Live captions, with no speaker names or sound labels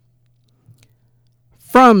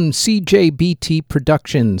From CJBT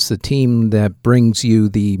Productions, the team that brings you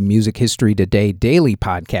the Music History Today Daily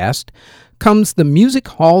podcast, comes the Music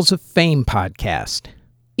Halls of Fame podcast.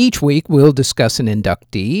 Each week, we'll discuss an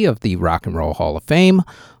inductee of the Rock and Roll Hall of Fame,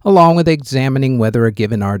 along with examining whether a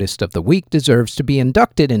given artist of the week deserves to be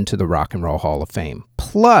inducted into the Rock and Roll Hall of Fame.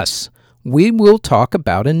 Plus, we will talk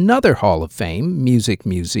about another Hall of Fame, Music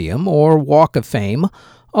Museum, or Walk of Fame,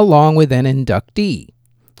 along with an inductee.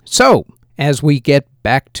 So, as we get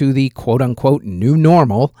back to the quote-unquote new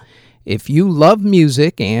normal, if you love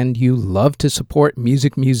music and you love to support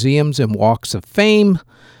music museums and walks of fame,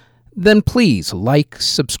 then please like,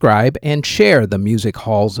 subscribe, and share the Music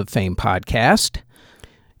Halls of Fame podcast.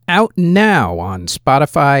 Out now on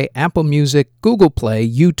Spotify, Apple Music, Google Play,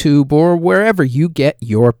 YouTube, or wherever you get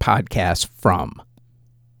your podcasts from.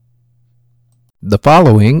 The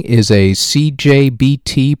following is a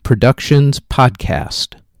CJBT Productions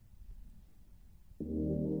podcast.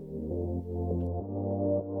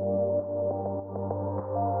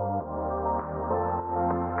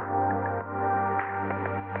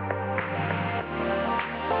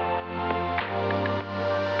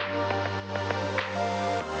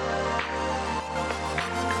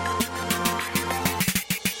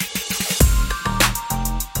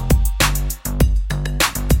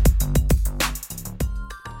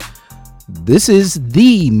 This is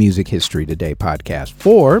the Music History Today podcast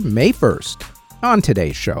for May 1st. On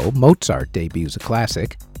today's show, Mozart debuts a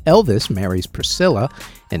classic, Elvis marries Priscilla,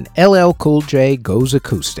 and LL Cool J goes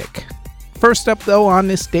acoustic. First up, though, on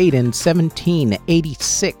this date in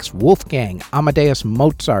 1786, Wolfgang Amadeus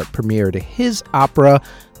Mozart premiered his opera,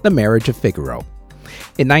 The Marriage of Figaro.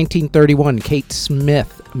 In 1931, Kate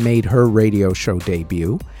Smith made her radio show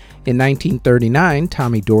debut. In 1939,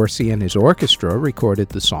 Tommy Dorsey and his orchestra recorded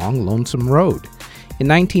the song Lonesome Road. In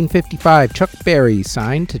 1955, Chuck Berry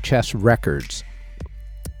signed to Chess Records.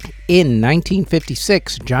 In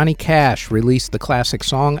 1956, Johnny Cash released the classic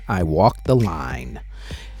song I Walk the Line.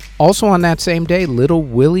 Also on that same day, Little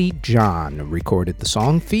Willie John recorded the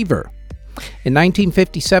song Fever. In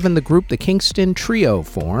 1957, the group The Kingston Trio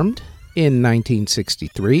formed. In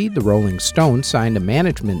 1963, the Rolling Stones signed a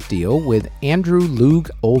management deal with Andrew Loog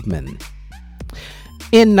Oldham.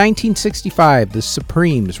 In 1965, the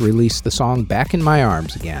Supremes released the song Back in My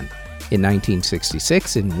Arms Again. In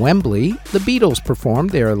 1966, in Wembley, the Beatles performed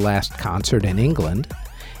their last concert in England.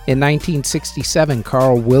 In 1967,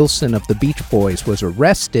 Carl Wilson of the Beach Boys was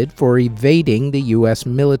arrested for evading the U.S.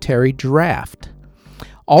 military draft.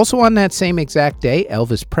 Also on that same exact day,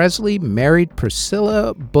 Elvis Presley married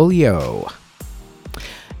Priscilla Beaulieu.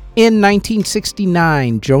 In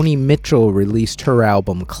 1969, Joni Mitchell released her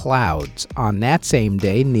album Clouds. On that same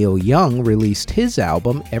day, Neil Young released his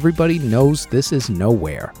album Everybody Knows This Is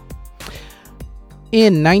Nowhere.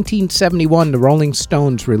 In 1971, the Rolling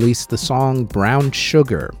Stones released the song Brown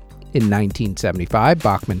Sugar. In 1975,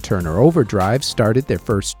 Bachman-Turner Overdrive started their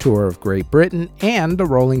first tour of Great Britain, and the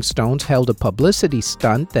Rolling Stones held a publicity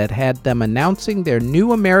stunt that had them announcing their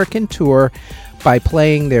new American tour by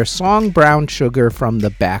playing their song Brown Sugar from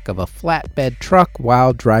the back of a flatbed truck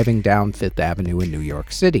while driving down Fifth Avenue in New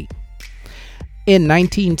York City. In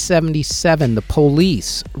 1977, the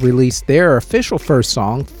Police released their official first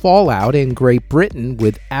song, Fallout, in Great Britain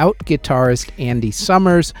without guitarist Andy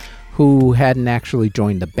Summers, who hadn't actually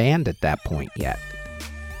joined the band at that point yet.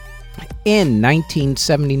 In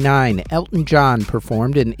 1979, Elton John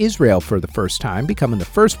performed in Israel for the first time, becoming the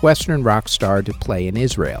first Western rock star to play in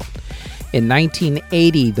Israel. In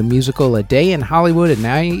 1980, the musical A Day in Hollywood, A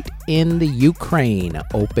Night in the Ukraine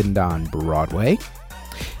opened on Broadway.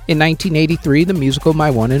 In 1983, the musical My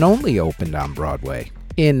One and Only opened on Broadway.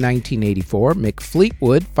 In 1984, Mick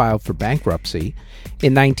Fleetwood filed for bankruptcy.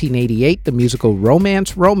 In 1988, the musical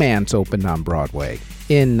Romance opened on Broadway.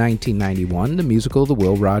 In 1991, the musical The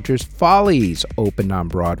Will Rogers Follies opened on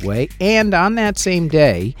Broadway. And on that same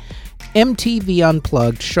day, MTV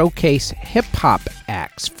Unplugged showcased hip-hop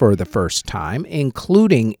acts for the first time,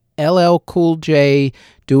 including LL Cool J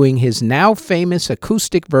doing his now famous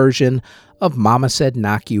acoustic version of Mama Said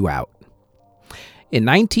Knock You Out. In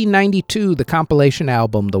 1992, the compilation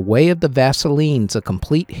album The Way of the Vaselines, A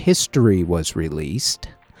Complete History was released.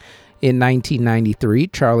 In 1993,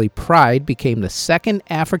 Charlie Pride became the second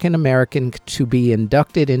African-American to be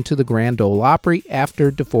inducted into the Grand Ole Opry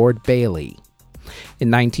after DeFord Bailey. In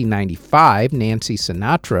 1995, Nancy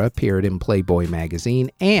Sinatra appeared in Playboy magazine,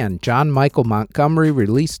 and John Michael Montgomery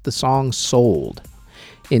released the song Sold.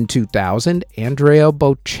 In 2000, Andrea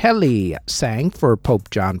Bocelli sang for Pope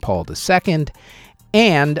John Paul II,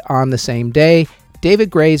 and on the same day, David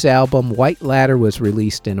Gray's album White Ladder was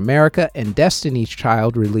released in America, and Destiny's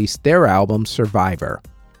Child released their album Survivor.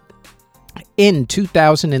 In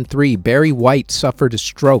 2003, Barry White suffered a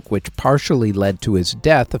stroke which partially led to his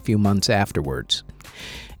death a few months afterwards.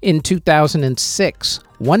 In 2006,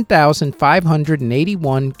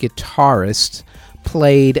 1,581 guitarists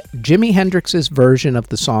played Jimi Hendrix's version of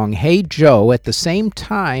the song Hey Joe at the same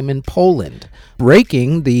time in Poland,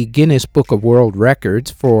 breaking the Guinness Book of World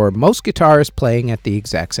Records for most guitarists playing at the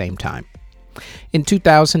exact same time. In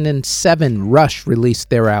 2007, Rush released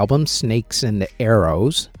their album Snakes and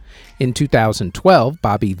Arrows. In 2012,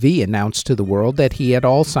 Bobby Vee announced to the world that he had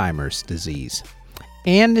Alzheimer's disease.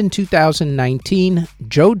 And in 2019,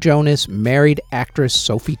 Joe Jonas married actress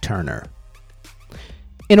Sophie Turner.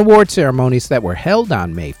 In award ceremonies that were held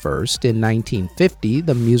on May 1st, in 1950,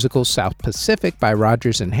 the musical South Pacific by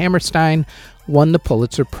Rodgers and Hammerstein won the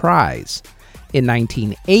Pulitzer Prize. In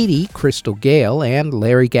 1980, Crystal Gayle and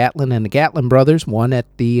Larry Gatlin and the Gatlin Brothers won at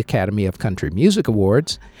the Academy of Country Music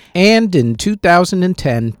Awards. And in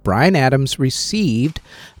 2010, Bryan Adams received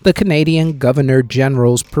the Canadian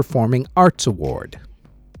Governor-General's Performing Arts Award.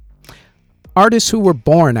 Artists who were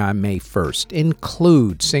born on May 1st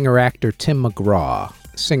include singer-actor Tim McGraw,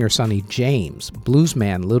 singer Sonny James,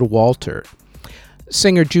 bluesman Little Walter,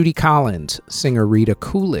 singer Judy Collins, singer Rita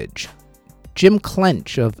Coolidge, Jim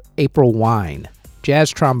Clench of April Wine,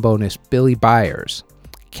 jazz trombonist Billy Byers,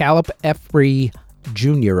 Caleb Effrey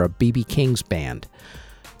Jr. of B.B. King's band,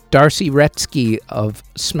 Darcy Retzky of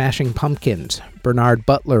Smashing Pumpkins, Bernard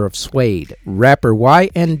Butler of Suede, rapper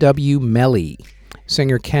YNW Melly,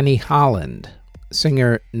 singer Kenny Holland,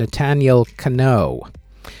 singer Nathaniel Cano,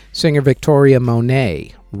 singer Victoria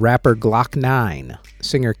Monet, rapper Glock 9,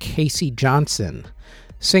 singer Casey Johnson,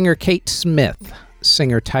 singer Kate Smith,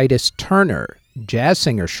 singer Titus Turner, jazz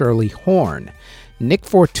singer Shirley Horn, Nick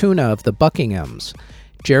Fortuna of the Buckinghams,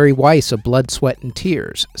 Jerry Weiss of Blood, Sweat, and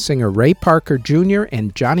Tears, singer Ray Parker Jr.,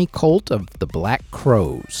 and Johnny Colt of the Black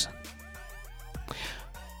Crowes.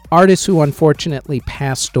 Artists who unfortunately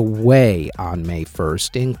passed away on May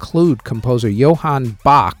 1st include composer Johann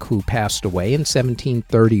Bach, who passed away in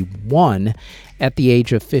 1731 at the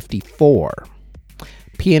age of 54.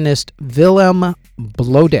 Pianist Wilhelm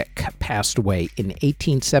Bloedek passed away in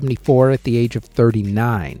 1874 at the age of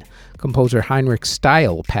 39. Composer Heinrich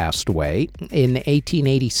Steil passed away in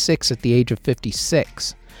 1886 at the age of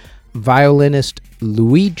 56. Violinist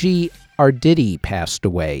Luigi Arditi passed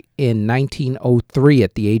away in 1903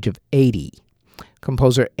 at the age of 80.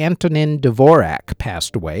 Composer Antonin Dvorak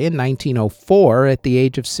passed away in 1904 at the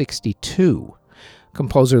age of 62.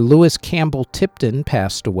 Composer Lewis Campbell Tipton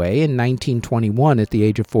passed away in 1921 at the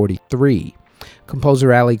age of 43.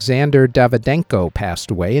 Composer Alexander Davydenko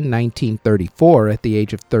passed away in 1934 at the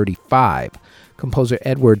age of 35. Composer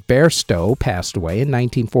Edward Bairstow passed away in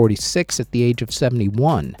 1946 at the age of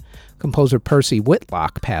 71. Composer Percy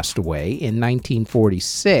Whitlock passed away in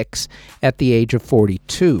 1946 at the age of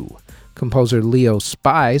 42. Composer Leo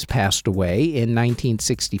Spies passed away in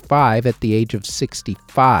 1965 at the age of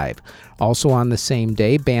 65. Also on the same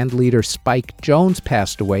day, bandleader Spike Jones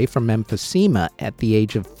passed away from emphysema at the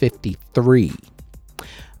age of 53.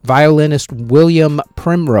 Violinist William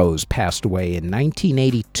Primrose passed away in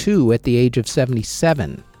 1982 at the age of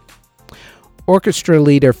 77. Orchestra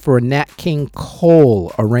leader for Nat King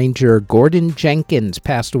Cole, arranger Gordon Jenkins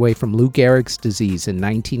passed away from Lou Gehrig's disease in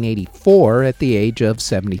 1984 at the age of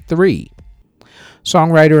 73.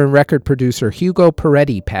 Songwriter and record producer Hugo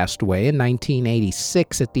Peretti passed away in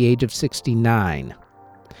 1986 at the age of 69.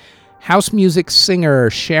 House music singer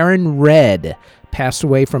Sharon Redd passed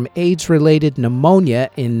away from AIDS-related pneumonia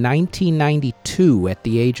in 1992 at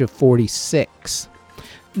the age of 46.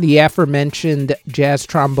 The aforementioned jazz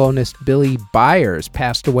trombonist Billy Byers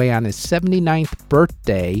passed away on his 79th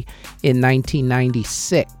birthday in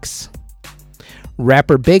 1996.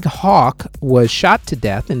 Rapper Big Hawk was shot to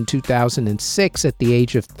death in 2006 at the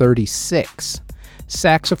age of 36.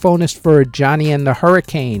 Saxophonist for Johnny and the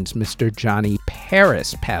Hurricanes, Mr. Johnny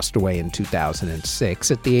Paris, passed away in 2006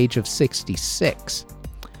 at the age of 66.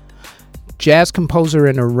 Jazz composer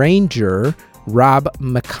and arranger Rob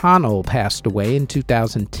McConnell passed away in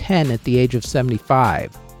 2010 at the age of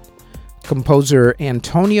 75. Composer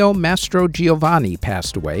Antonio Mastrogiovanni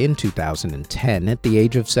passed away in 2010 at the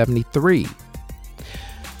age of 73.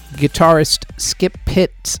 Guitarist Skip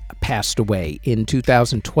Pitts passed away in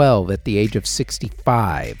 2012 at the age of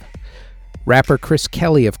 65. Rapper Chris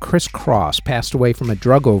Kelly of Criss Cross passed away from a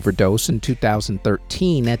drug overdose in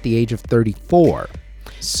 2013 at the age of 34.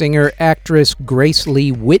 Singer-actress Grace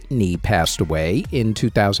Lee Whitney passed away in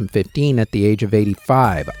 2015 at the age of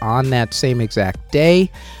 85. On that same exact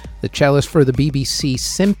day, the cellist for the BBC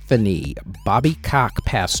Symphony, Bobby Cock,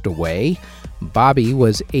 passed away. Bobby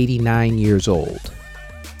was 89 years old.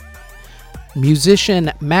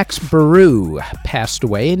 Musician Max Baru passed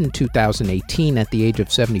away in 2018 at the age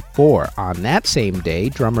of 74. On that same day,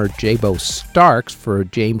 drummer Jabo Starks for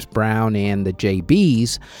James Brown and the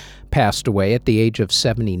JBs passed away at the age of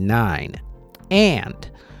 79.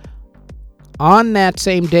 And on that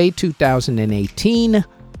same day, 2018,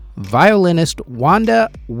 violinist Wanda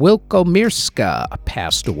Wilkomirska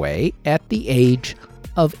passed away at the age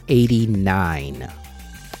of 89.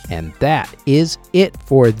 And that is it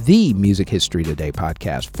for the Music History Today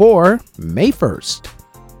podcast for May 1st.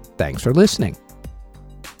 Thanks for listening.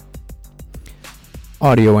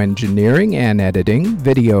 Audio engineering and editing,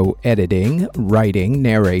 video editing, writing,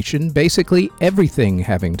 narration, basically everything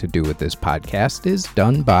having to do with this podcast is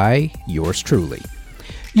done by yours truly.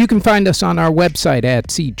 You can find us on our website at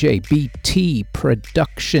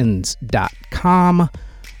cjbtproductions.com.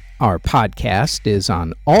 Our podcast is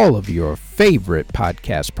on all of your favorite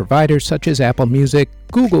podcast providers such as Apple Music,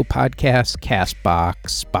 Google Podcasts,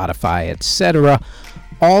 CastBox, Spotify, etc.,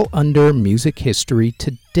 all under Music History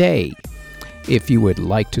Today. If you would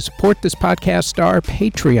like to support this podcast, our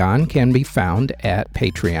Patreon can be found at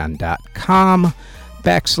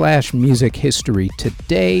patreon.com/Music History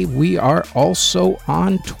Today. We are also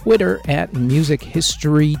on Twitter at Music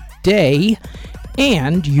History Day,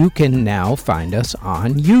 and you can now find us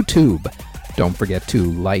on YouTube. Don't forget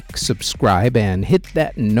to like, subscribe, and hit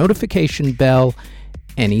that notification bell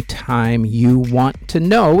anytime you want to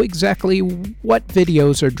know exactly what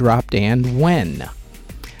videos are dropped and when.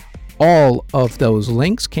 All of those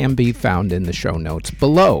links can be found in the show notes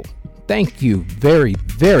below. Thank you very,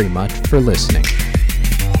 very much for listening.